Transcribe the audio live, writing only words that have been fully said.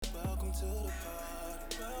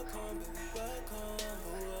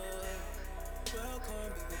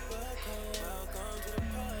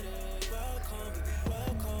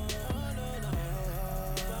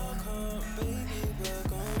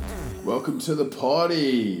Welcome to the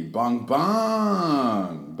party. Bang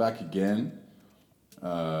bang. Back again.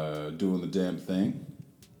 Doing the damn thing.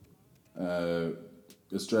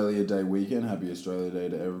 Australia Day weekend. Happy Australia Day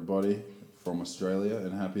to everybody from Australia,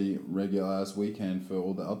 and happy regular ass weekend for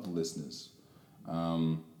all the other listeners.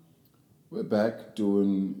 We're back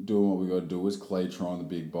doing what we gotta do as Claytron, the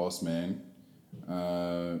big boss man.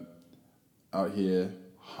 Out here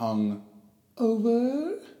hung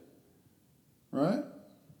over. Right?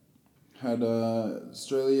 Had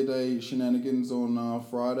Australia Day shenanigans on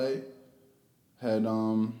Friday. Had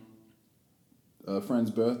a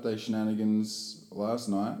friend's birthday shenanigans last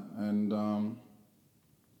night, and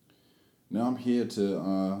now I'm here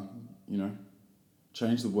to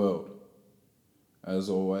change the world. As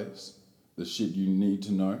always, the shit you need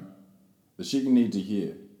to know, the shit you need to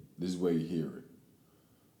hear. This is where you hear it.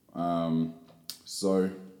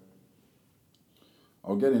 So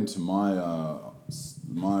I'll get into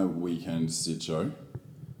my weekend sitcho.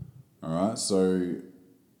 Alright, so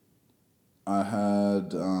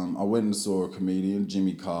I went and saw a comedian,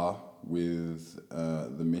 Jimmy Carr, with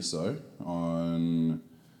the Misso on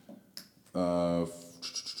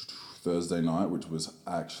Thursday night, which was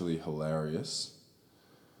actually hilarious.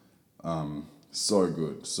 So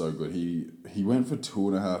good. He went for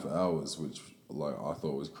 2.5 hours, which I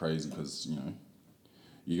thought was crazy because,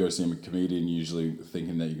 you go see a comedian usually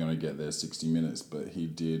thinking that you're going to get there 60 minutes, but he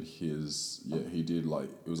did it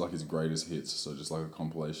was like his greatest hits, so just like a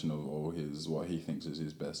compilation of all what he thinks is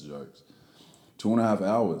his best jokes. 2.5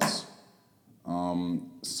 hours.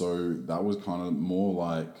 So that was kind of more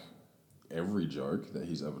like every joke that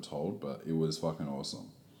he's ever told, but it was fucking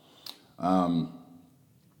awesome.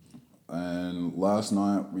 And last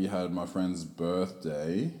night we had my friend's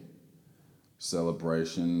birthday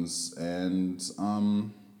celebrations, and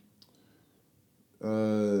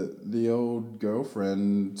the old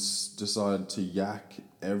girlfriend decided to yak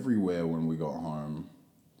everywhere when we got home,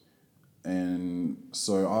 and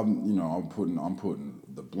so I'm putting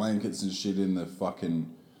the blankets and shit in the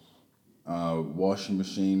fucking washing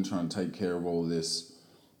machine, trying to take care of all this,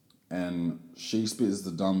 and she spits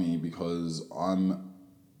the dummy because I'm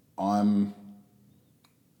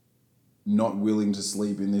not willing to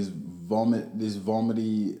sleep in this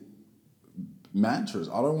vomity mattress.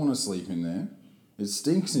 I don't want to sleep in there. It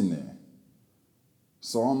stinks in there.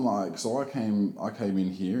 So I came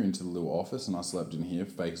in here into the little office, and I slept in here,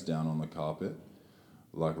 face down on the carpet,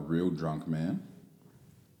 like a real drunk man.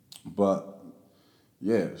 But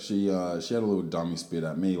yeah, she had a little dummy spit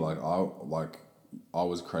at me, I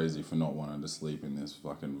was crazy for not wanting to sleep in this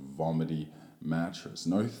fucking vomity mattress.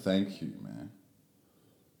 No thank you, man.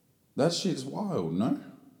 That shit's wild, no?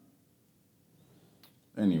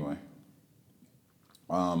 Anyway,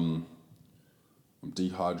 I'm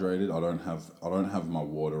dehydrated. I don't have my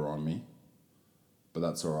water on me, but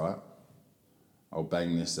that's all right. I'll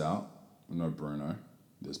bang this out. No Bruno,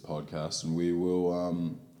 this podcast, and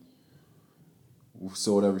we'll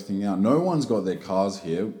sort everything out. No one's got their cars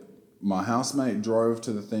here. My housemate drove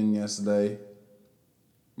to the thing yesterday.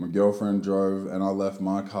 My girlfriend drove, and I left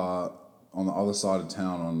my car on the other side of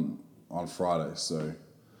town on Friday. So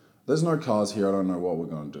there's no cars here. I don't know what we're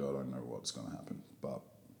going to do. I don't know what's going to happen, but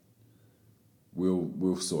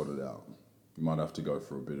we'll sort it out. We might have to go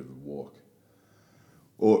for a bit of a walk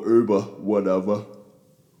or Uber, whatever.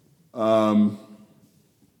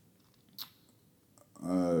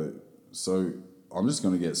 So I'm just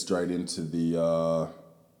going to get straight into the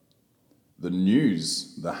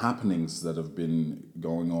news, the happenings that have been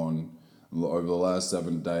going on over the last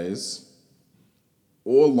 7 days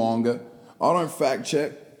or longer. I don't fact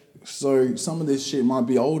check, so some of this shit might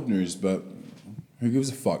be old news, but who gives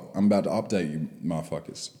a fuck? I'm about to update you,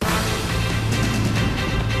 motherfuckers.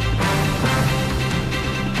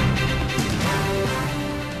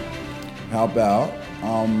 How about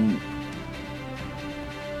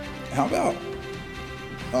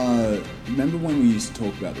remember when we used to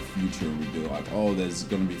talk about the future and we'd be like, oh, there's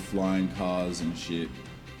going to be flying cars and shit,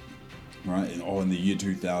 right? And, in the year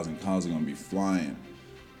 2000, cars are going to be flying,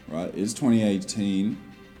 right? It's 2018,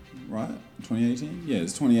 right? 2018? Yeah,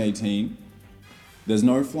 it's 2018. There's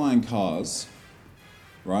no flying cars,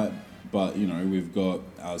 right? But, we've got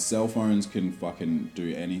our cell phones can fucking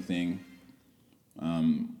do anything.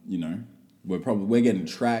 We're getting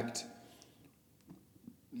tracked.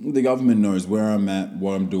 The government knows where I'm at,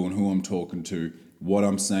 what I'm doing, who I'm talking to, what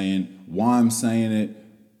I'm saying, why I'm saying it,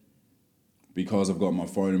 because I've got my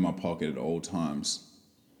phone in my pocket at all times.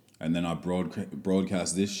 And then I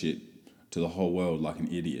broadcast this shit to the whole world like an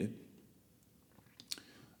idiot.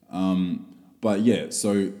 But yeah,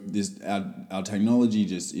 so our technology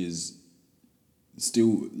just is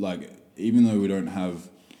still even though we don't have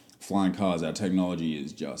flying cars, our technology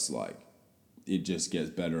is just like, it just gets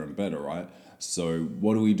better and better, right? So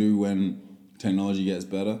what do we do when technology gets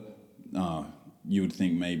better? You would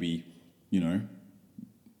think maybe,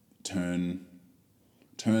 turn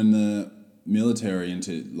the military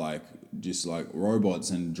into like just like robots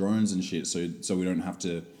and drones and shit, so we don't have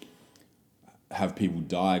to have people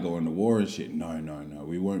die going to war and shit. No,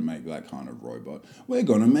 we won't make that kind of robot. We're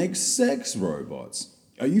gonna make sex robots.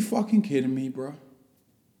 Are you fucking kidding me, bro?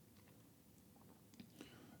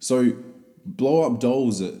 So blow up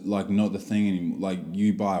dolls are like not the thing anymore. Like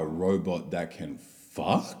you buy a robot that can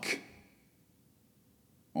fuck?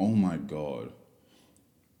 Oh my god.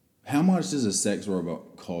 How much does a sex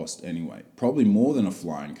robot cost anyway? Probably more than a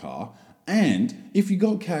flying car. And if you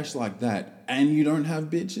got cash like that and you don't have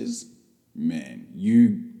bitches, man,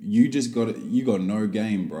 you just you got no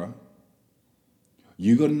game, bro.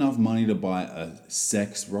 You got enough money to buy a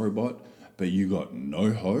sex robot, but you got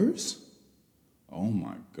no hoes? Oh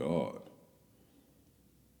my god.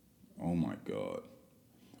 Oh my god.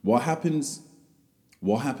 What happens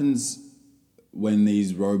when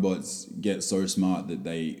these robots get so smart that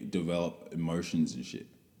they develop emotions and shit?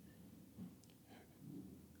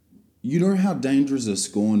 You know how dangerous a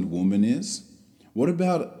scorned woman is? What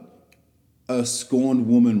about a scorned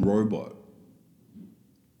woman robot?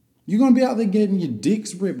 You're gonna be out there getting your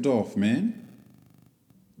dicks ripped off, man.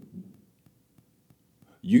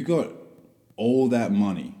 You got all that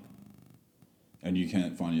money and you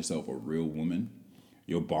can't find yourself a real woman.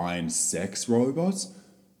 You're buying sex robots?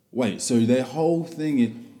 Wait, so their whole thing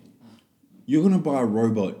is you're gonna buy a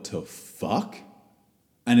robot to fuck?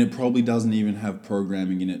 And it probably doesn't even have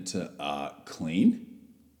programming in it to clean?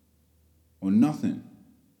 Or nothing.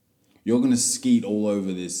 You're gonna skeet all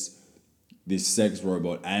over this sex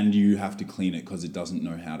robot and you have to clean it because it doesn't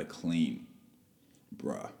know how to clean.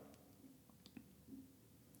 Bruh.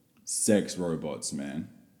 Sex robots, man.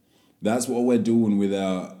 That's what we're doing with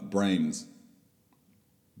our brains.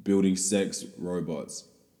 Building sex robots.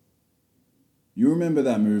 You remember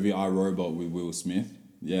that movie I, Robot with Will Smith?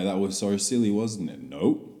 Yeah, that was so silly, wasn't it?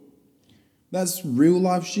 Nope. That's real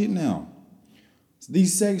life shit now.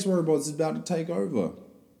 These sex robots are about to take over.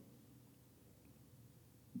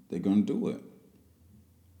 They're gonna do it.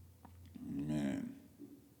 Man.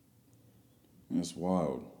 That's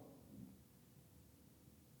wild.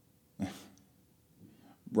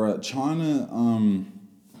 Bruh,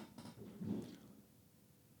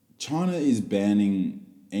 China is banning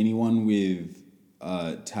anyone with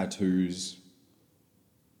tattoos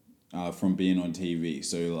from being on TV.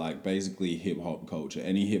 So like basically hip hop culture,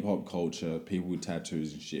 any hip hop culture, people with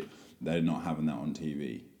tattoos and shit, they're not having that on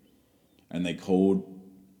TV. And they called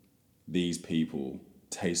these people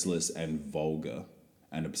tasteless and vulgar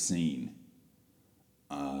and obscene.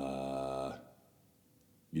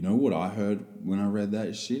 You know what I heard when I read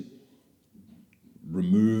that shit?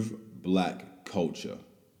 Remove black culture.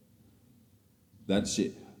 That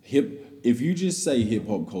shit. If you just say hip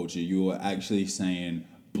hop culture, you are actually saying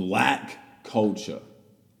black culture.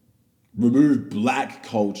 Remove black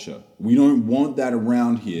culture. We don't want that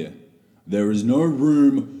around here. There is no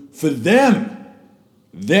room for them.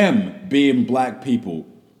 Them being black people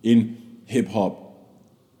in hip hop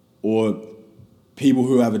or people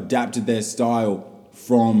who have adapted their style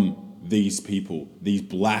from these people, these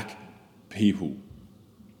black people.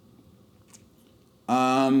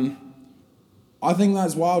 I think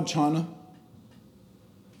that's wild, China.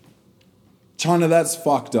 China, that's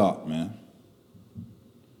fucked up, man.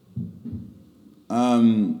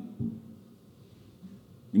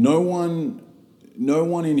 No one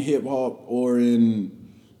in hip hop or in,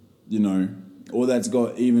 or that's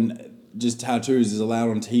got even just tattoos is allowed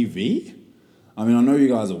on TV. I mean, I know you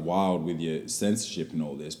guys are wild with your censorship and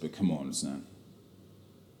all this, but come on, son.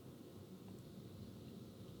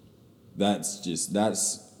 That's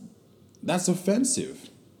offensive,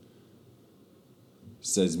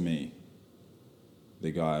 says me,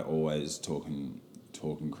 the guy always talking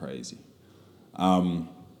crazy.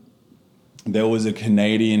 There was a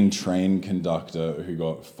Canadian train conductor who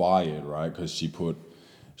got fired, right? Because she put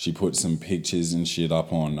some pictures and shit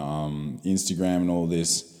up on Instagram and all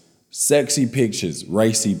this. Sexy pictures,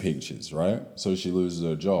 racy pictures, right? So she loses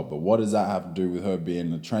her job. But what does that have to do with her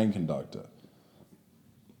being a train conductor?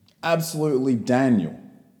 Absolutely Daniel.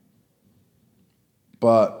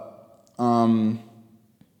 But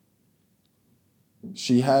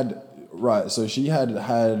she had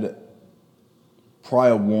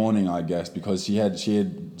prior warning, I guess, because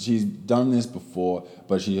she's done this before,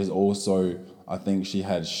 but she has also, I think she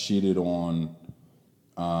had shitted on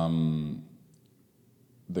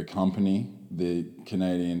the company the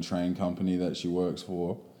Canadian train company that she works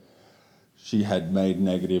for, she had made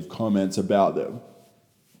negative comments about them.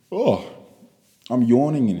 Oh, I'm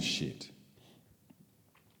yawning and shit.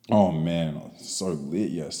 Oh man, I was so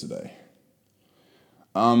lit yesterday.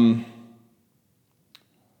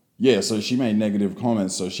 Yeah, so she made negative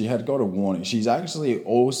comments, so she had got a warning. She's actually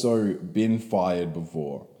also been fired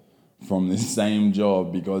before from the same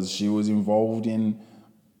job because she was involved in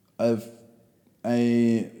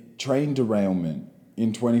a train derailment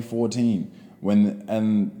in 2014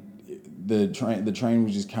 the train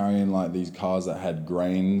was just carrying like these cars that had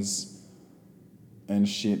grains and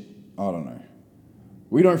shit. I don't know.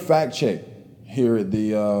 We don't fact check here at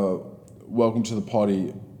the Welcome to the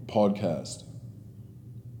Potty podcast.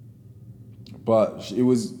 But she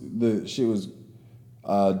was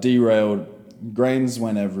derailed. Grains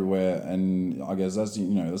went everywhere, and I guess that's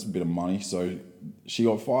a bit of money. So she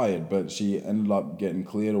got fired, but she ended up getting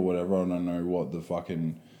cleared or whatever. I don't know what the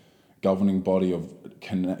fucking governing body of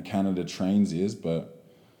Canada Trains is, but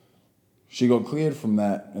she got cleared from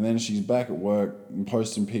that, and then she's back at work and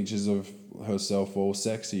posting pictures of herself all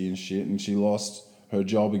sexy and shit, and she lost her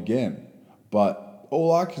job again. But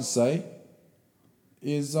all I can say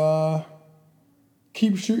is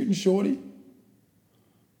keep shooting, shorty.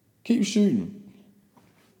 Keep shooting.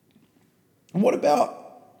 And what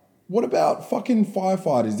about fucking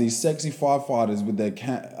firefighters? These sexy firefighters with their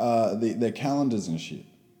calendars and shit.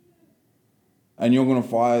 And you're gonna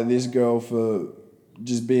fire this girl for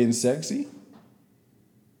just being sexy?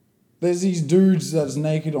 There's these dudes that's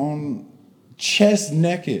naked chest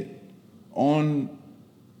naked on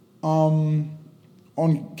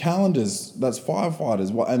calendars. That's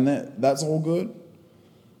firefighters. And that's all good.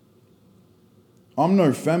 I'm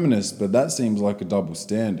no feminist, but that seems like a double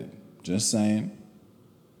standard. Just saying.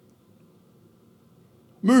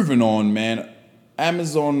 Moving on, man.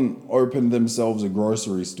 Amazon opened themselves a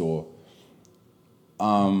grocery store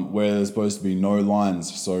where there's supposed to be no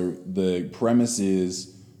lines. So the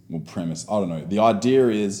the idea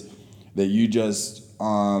is that you just,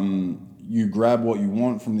 you grab what you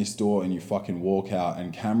want from this store and you fucking walk out,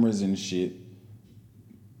 and cameras and shit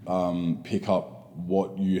pick up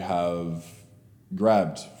what you have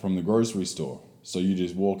grabbed from the grocery store. So you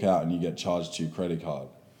just walk out and you get charged to your credit card.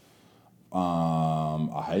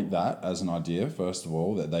 I hate that as an idea, first of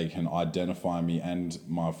all, that they can identify me and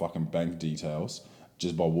my fucking bank details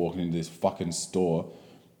just by walking into this fucking store.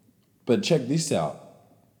 But check this out.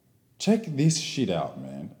 Check this shit out,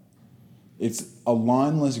 man. It's a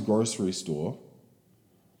lineless grocery store.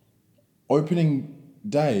 Opening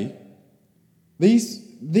day.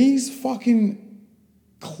 These fucking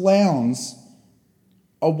clowns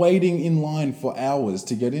are waiting in line for hours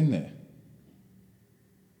to get in there.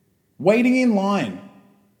 Waiting in line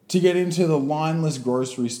to get into the lineless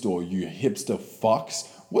grocery store, you hipster fucks.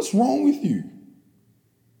 What's wrong with you?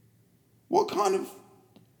 What kind of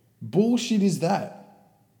bullshit is that?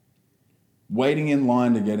 Waiting in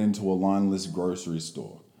line to get into a lineless grocery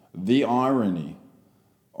store. The irony.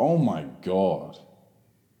 Oh my God.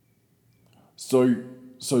 So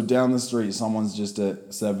down the street, someone's just at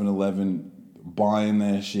 7-Eleven buying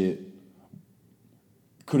their shit.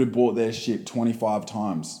 Could have bought their shit 25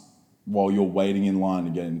 times while you're waiting in line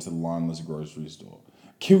to get into the lineless grocery store.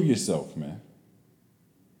 Kill yourself, man.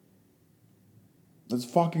 That's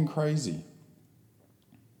fucking crazy.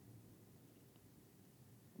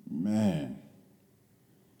 Man.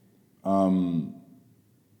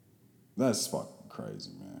 That's fucking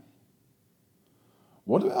crazy, man.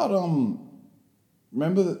 What about,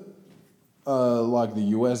 remember that, like the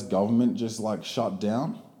US government just like shut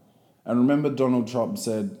down? And remember Donald Trump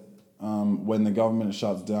said, when the government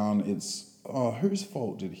shuts down, it's, whose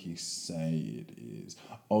fault did he say it is?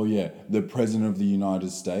 Oh yeah, the President of the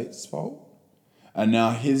United States' fault? And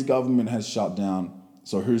now his government has shut down,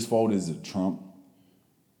 so whose fault is it? Trump?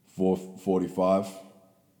 445?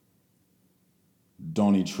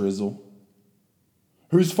 Donnie Trizzle?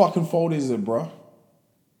 Whose fucking fault is it, bro?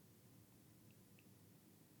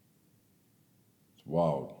 It's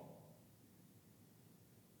wild.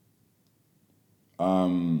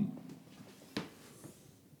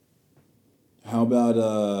 How about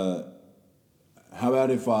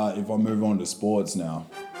if I move on to sports now?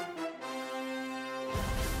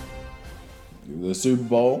 The Super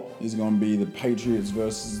Bowl is going to be the Patriots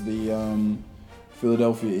versus the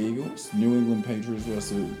Philadelphia Eagles. New England Patriots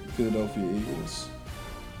versus Philadelphia Eagles.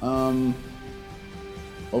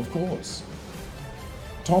 Of course.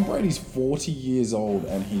 Tom Brady's 40 years old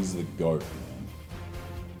and he's the GOAT, man.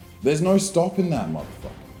 There's no stopping that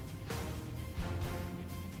motherfucker.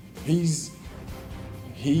 He is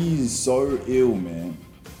so ill, man.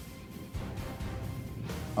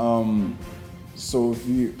 So if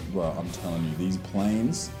you, bro, I'm telling you, these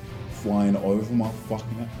planes flying over my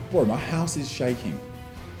fucking, bro, my house is shaking.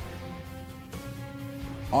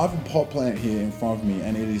 I have a pot plant here in front of me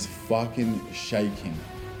and it is fucking shaking.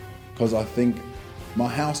 Because I think my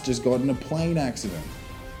house just got in a plane accident.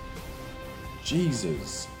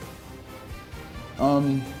 Jesus.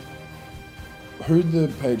 Who'd the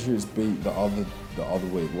Patriots beat the other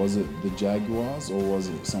week? Was it the Jaguars or was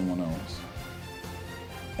it someone else?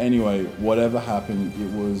 Anyway, whatever happened, it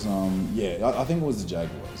was I think it was the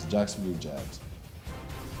Jaguars, the Jacksonville Jags.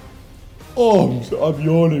 Oh, I'm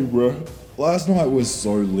yawning, bro. Last night was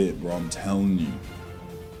so lit, bro. I'm telling you,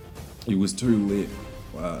 it was too lit.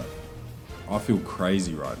 I feel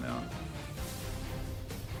crazy right now.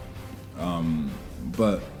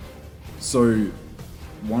 But so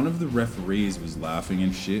one of the referees was laughing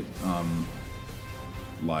and shit.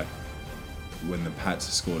 Like when the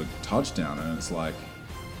Pats scored a touchdown, and it's like,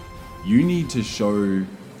 you need to show.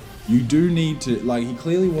 You do need to, like, he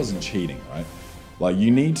clearly wasn't cheating, right? Like, you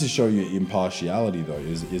need to show your impartiality, though.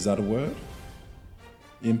 Is that a word?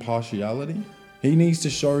 Impartiality? He needs to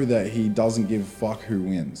show that he doesn't give a fuck who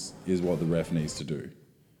wins, is what the ref needs to do,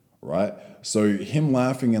 right? So him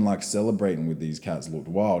laughing and, like, celebrating with these cats looked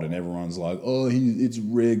wild, and everyone's like, oh, it's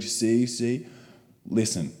rigged, see?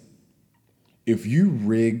 Listen, if you've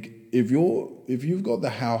got the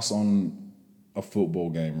house on a football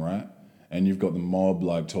game, right? And you've got the mob,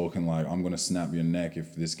 like, talking like, I'm going to snap your neck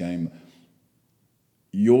if this game...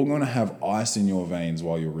 You're going to have ice in your veins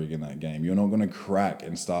while you're rigging that game. You're not going to crack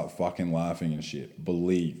and start fucking laughing and shit.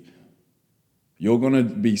 Believe. You're going to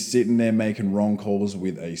be sitting there making wrong calls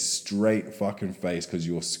with a straight fucking face because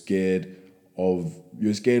you're scared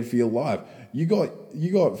for your life. You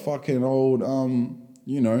got fucking old,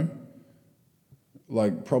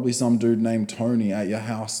 like probably some dude named Tony at your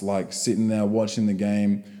house, like sitting there watching the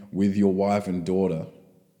game with your wife and daughter,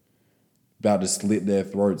 about to slit their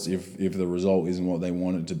throats if the result isn't what they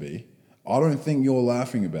want it to be. I don't think you're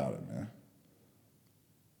laughing about it, man.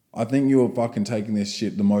 I think you're fucking taking this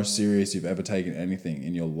shit the most serious you've ever taken anything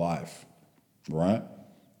in your life, right?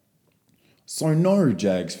 So no,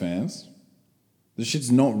 Jags fans, the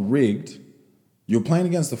shit's not rigged. You're playing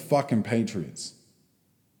against the fucking Patriots.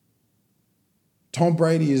 Tom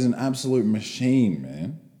Brady is an absolute machine,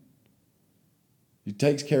 man. He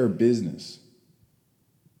takes care of business.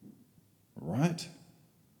 Right?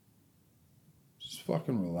 Just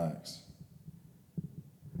fucking relax.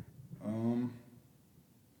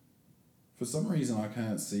 For some reason, I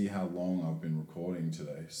can't see how long I've been recording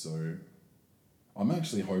today, so I'm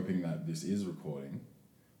actually hoping that this is recording,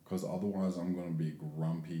 because otherwise I'm going to be a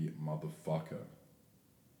grumpy motherfucker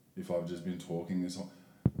if I've just been talking this whole...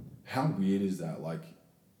 How weird is that? Like,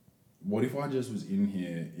 what if I just was in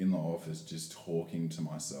here in the office just talking to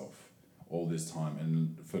myself all this time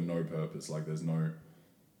and for no purpose? Like, it's not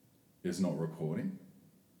recording?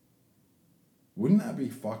 Wouldn't that be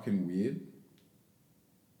fucking weird?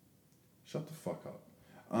 Shut the fuck up.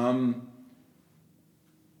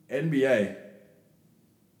 NBA.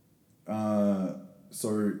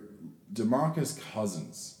 So DeMarcus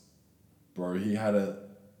Cousins, bro, he had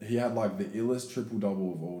like the illest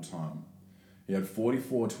triple-double of all time. He had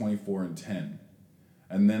 44, 24, and 10.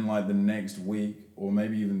 And then like the next week, or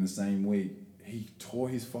maybe even the same week, he tore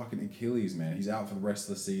his fucking Achilles, man. He's out for the rest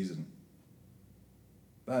of the season.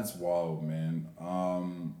 That's wild, man.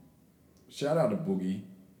 Shout out to Boogie.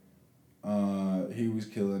 He was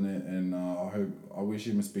killing it, and I wish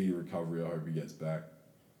him a speedy recovery. I hope he gets back.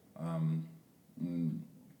 I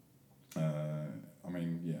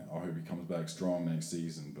hope he comes back strong next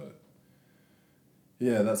season. But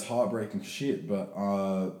yeah, that's heartbreaking shit. But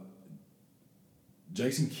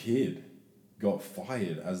Jason Kidd got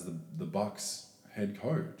fired as the Bucks head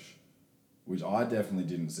coach, which I definitely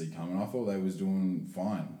didn't see coming. I thought they was doing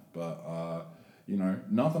fine, but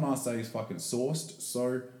nothing I say is fucking sourced.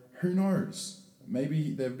 So who knows?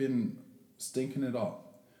 Maybe they've been stinking it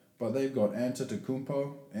up, but they've got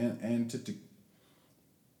Antetokounmpo and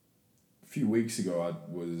a few weeks ago I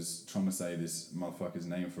was trying to say this motherfucker's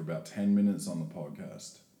name for about 10 minutes on the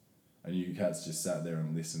podcast, and you cats just sat there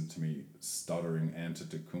and listened to me stuttering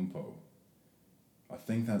Antetokounmpo. I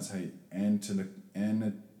think that's how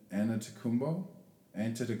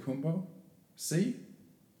Antetokounmpo? See?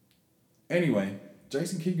 Anyway,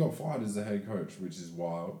 Jason Kidd got fired as the head coach, which is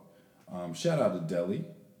wild. Shout out to Delhi.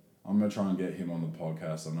 I'm going to try and get him on the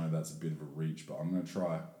podcast. I know that's a bit of a reach, but I'm going to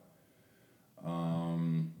try.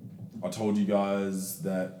 I told you guys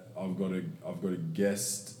that I've got a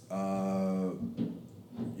guest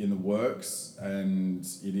in the works, and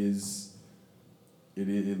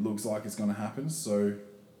it looks like it's going to happen. So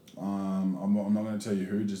I'm not going to tell you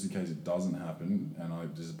who, just in case it doesn't happen and I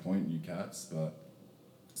disappoint you cats, but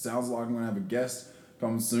sounds like I'm going to have a guest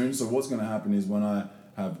come soon. So what's going to happen is when I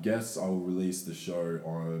have guests, I will release the show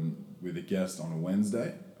with a guest on a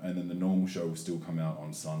Wednesday, and then the normal show will still come out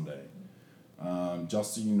on Sunday.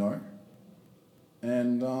 Just so you know.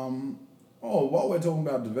 And while we're talking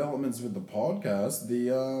about developments with the podcast,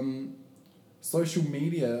 the social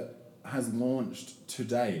media has launched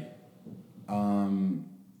today.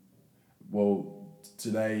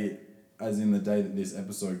 Today, as in the day that this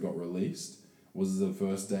episode got released, was the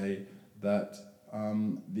first day that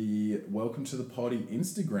the Welcome to the Potty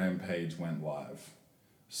Instagram page went live.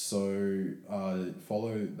 So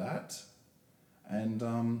follow that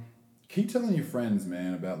and keep telling your friends,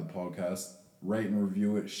 man, about the podcast. Rate and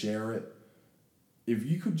review it, share it. If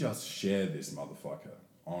you could just share this motherfucker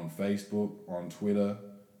on Facebook, on Twitter,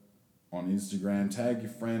 on Instagram, tag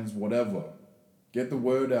your friends, whatever. Get the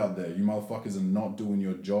word out there. You motherfuckers are not doing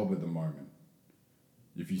your job at the moment.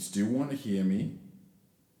 If you still want to hear me,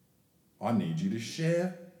 I need you to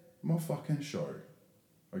share my fucking show.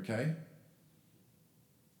 Okay?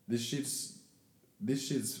 This shit's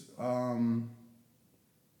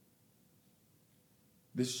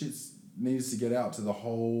needs to get out to the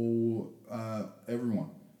whole everyone.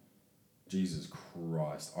 Jesus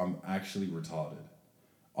Christ, I'm actually retarded.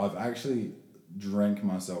 I've actually drank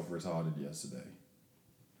myself retarded yesterday.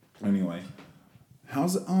 Anyway,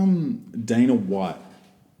 how's Dana White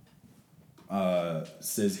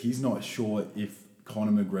says he's not sure if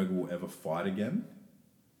Conor McGregor will ever fight again.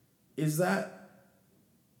 Is that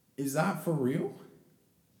for real?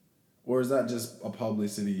 Or is that just a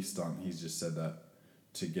publicity stunt? He's just said that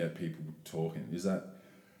to get people talking.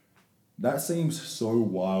 That seems so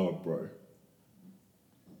wild, bro.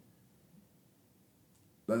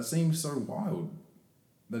 That seems so wild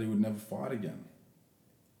that he would never fight again.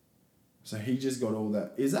 So he just got all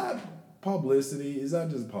that. Is that publicity? Is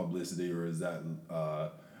that just publicity, or is that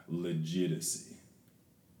legitimacy?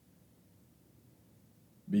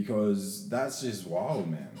 Because that's just wild,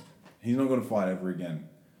 man. He's not going to fight ever again.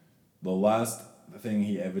 The last thing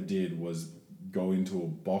he ever did was go into a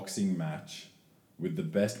boxing match with the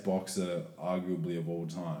best boxer, arguably, of all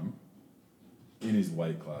time, in his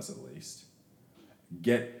weight class at least,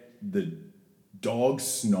 get the dog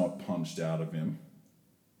snot punched out of him,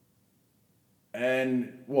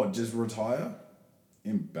 and just retire?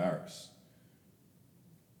 Embarrassed.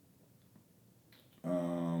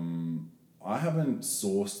 I haven't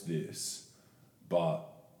sourced this, but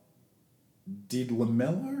did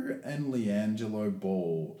LaMelo and LiAngelo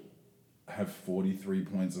Ball have 43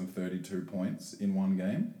 points and 32 points in one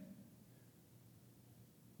game?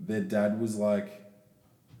 Their dad was like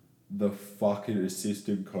the fucking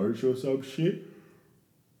assistant coach or some shit.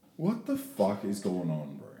 What the fuck is going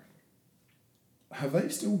on, bro? Have they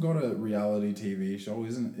still got a reality TV show?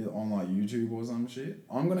 Isn't it on like YouTube or some shit?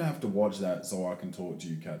 I'm gonna have to watch that so I can talk to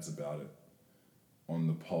you cats about it on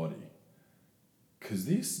the potty. Cause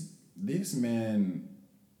this man,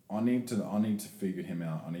 I need to figure him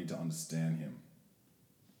out. I need to understand him.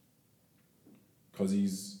 Cause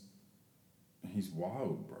he's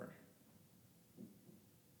wild, bro.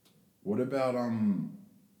 What about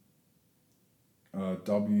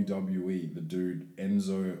WWE, the dude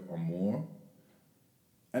Enzo Amore?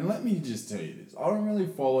 And let me just tell you this. I don't really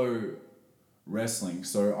follow wrestling,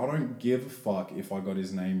 so I don't give a fuck if I got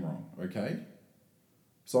his name wrong, okay?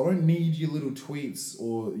 So I don't need your little tweets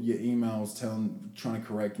or your emails trying to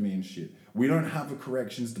correct me and shit. We don't have a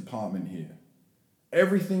corrections department here.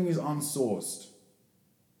 Everything is unsourced.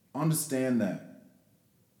 Understand that.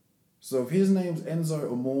 So if his name's Enzo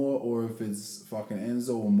Amore or if it's fucking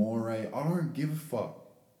Enzo Amore, I don't give a fuck.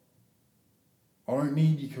 I don't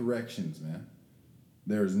need your corrections, man.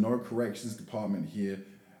 There is no corrections department here.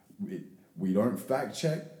 We don't fact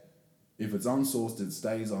check. If it's unsourced, it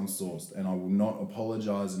stays unsourced. And I will not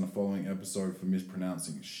apologize in the following episode for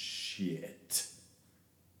mispronouncing shit.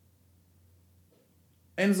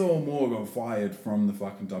 Enzo Amore got fired from the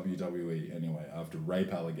fucking WWE anyway after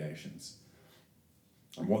rape allegations.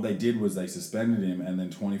 And what they did was they suspended him and then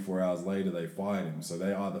 24 hours later they fired him. So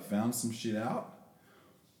they either found some shit out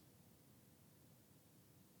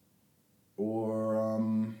or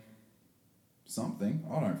something.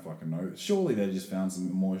 I don't fucking know. Surely they just found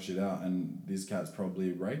some more shit out and this cat's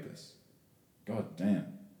probably a rapist. God damn.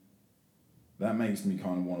 That makes me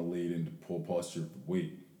kind of want to lead into poor posture of the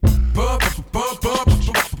week. Poor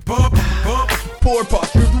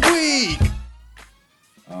posture of the week!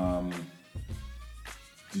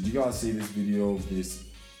 Did you guys see this video of this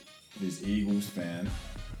Eagles fan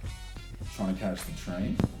trying to catch the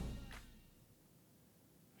train?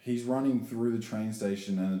 He's running through the train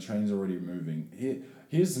station and the train's already moving.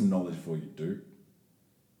 Here's some knowledge for you, dude.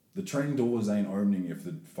 The train doors ain't opening if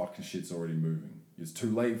the fucking shit's already moving. It's too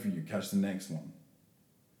late for you. Catch the next one.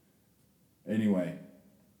 Anyway,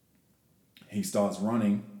 he starts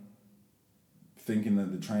running, thinking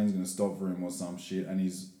that the train's gonna stop for him or some shit, and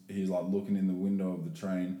he's like looking in the window of the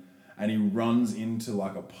train, and he runs into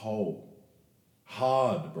like a pole.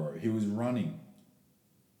 Hard, bro. He was running.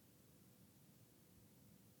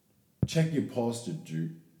 Check your posture,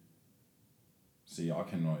 dude. See, I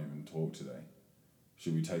cannot even talk today.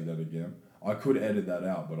 Should we take that again? I could edit that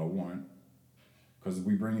out, but I won't. Because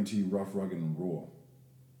we bring it to you rough, rugged, and raw.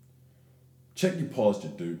 Check your posture,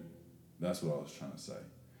 dude. That's what I was trying to say.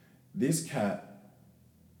 This cat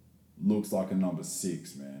looks like a number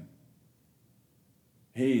 6, man.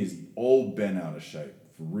 He is all bent out of shape,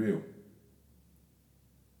 for real.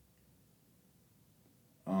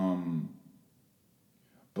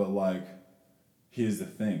 But like, here's the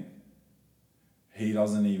thing. He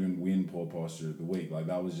doesn't even win poor posture of the week. Like,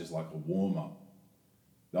 that was just like a warm-up.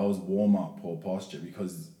 That was warm-up poor posture,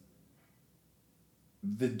 because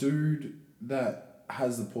the dude that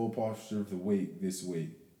has the poor posture of the week this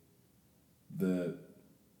week, the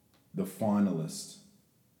finalist,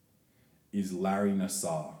 is Larry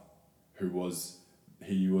Nassar, he was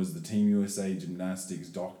the Team USA gymnastics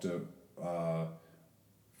doctor for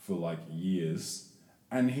like years,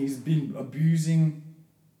 and he's been abusing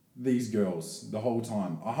these girls the whole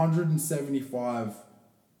time. 175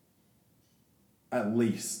 at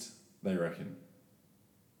least, they reckon.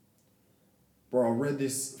 Bro, I read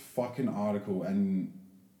this fucking article, and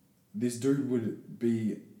this dude would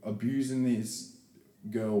be abusing this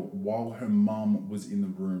girl while her mum was in the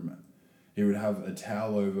room. He would have a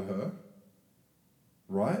towel over her,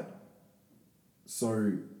 right?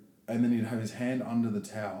 So, and then he'd have his hand under the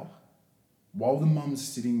towel while the mum's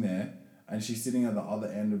sitting there, and she's sitting at the other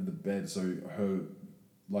end of the bed, so her,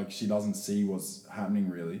 like, she doesn't see what's happening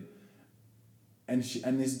really. And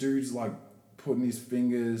this dude's like putting his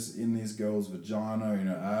fingers in this girl's vagina, in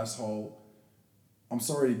her asshole. I'm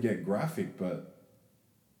sorry to get graphic, but...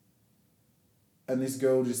 And this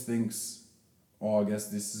girl just thinks, oh, I guess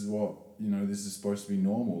this is what, this is supposed to be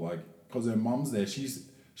normal. Like, because her mum's there, she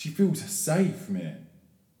feels safe, man.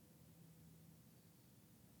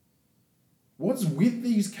 What's with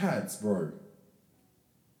these cats, bro?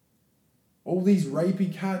 All these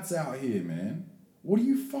rapey cats out here, man. What are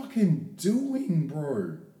you fucking doing,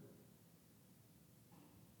 bro?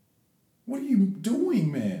 What are you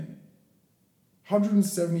doing, man?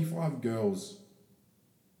 175 girls.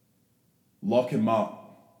 Lock him up.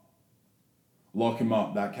 Lock him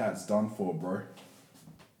up. That cat's done for, bro.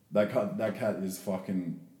 That cat is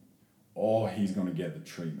fucking... Oh, he's gonna get the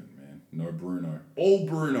treatment, man. No Bruno. Oh,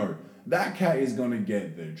 Bruno. That cat is gonna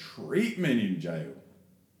get the treatment in jail.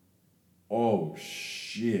 Oh,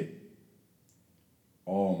 shit.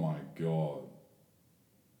 Oh, my God.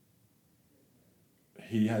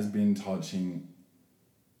 He has been touching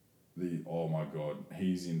the... Oh, my God.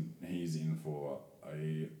 He's in for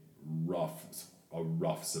a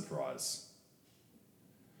rough surprise.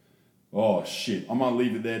 Oh, shit. I might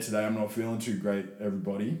leave it there today. I'm not feeling too great,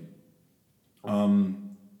 everybody.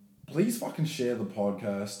 Please fucking share the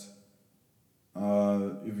podcast.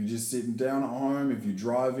 If you're just sitting down at home, if you're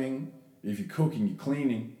driving, if you're cooking, you're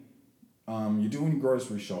cleaning, you're doing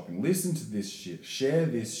grocery shopping, listen to this shit. Share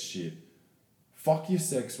this shit. Fuck your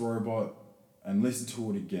sex robot and listen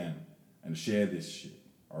to it again. And share this shit.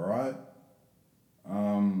 Alright?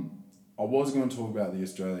 I was going to talk about the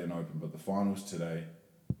Australian Open, but the finals today.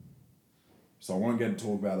 So I won't get to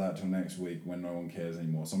talk about that till next week when no one cares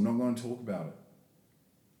anymore. So I'm not going to talk about it.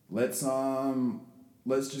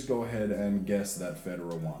 Let's just go ahead and guess that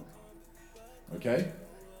Federer won. Okay?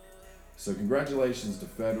 So congratulations to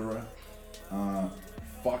Federer.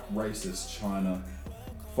 Fuck racist China.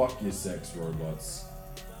 Fuck your sex robots.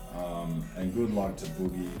 And good luck to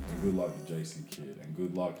Boogie, and good luck to Jason Kidd, and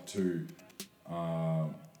good luck to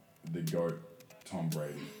the GOAT, Tom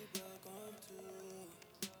Brady.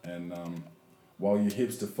 And while you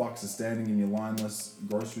hipster fucks are standing in your lineless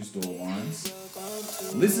grocery store lines,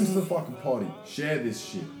 listen to the fucking potty. Share this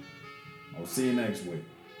shit. I'll see you next week.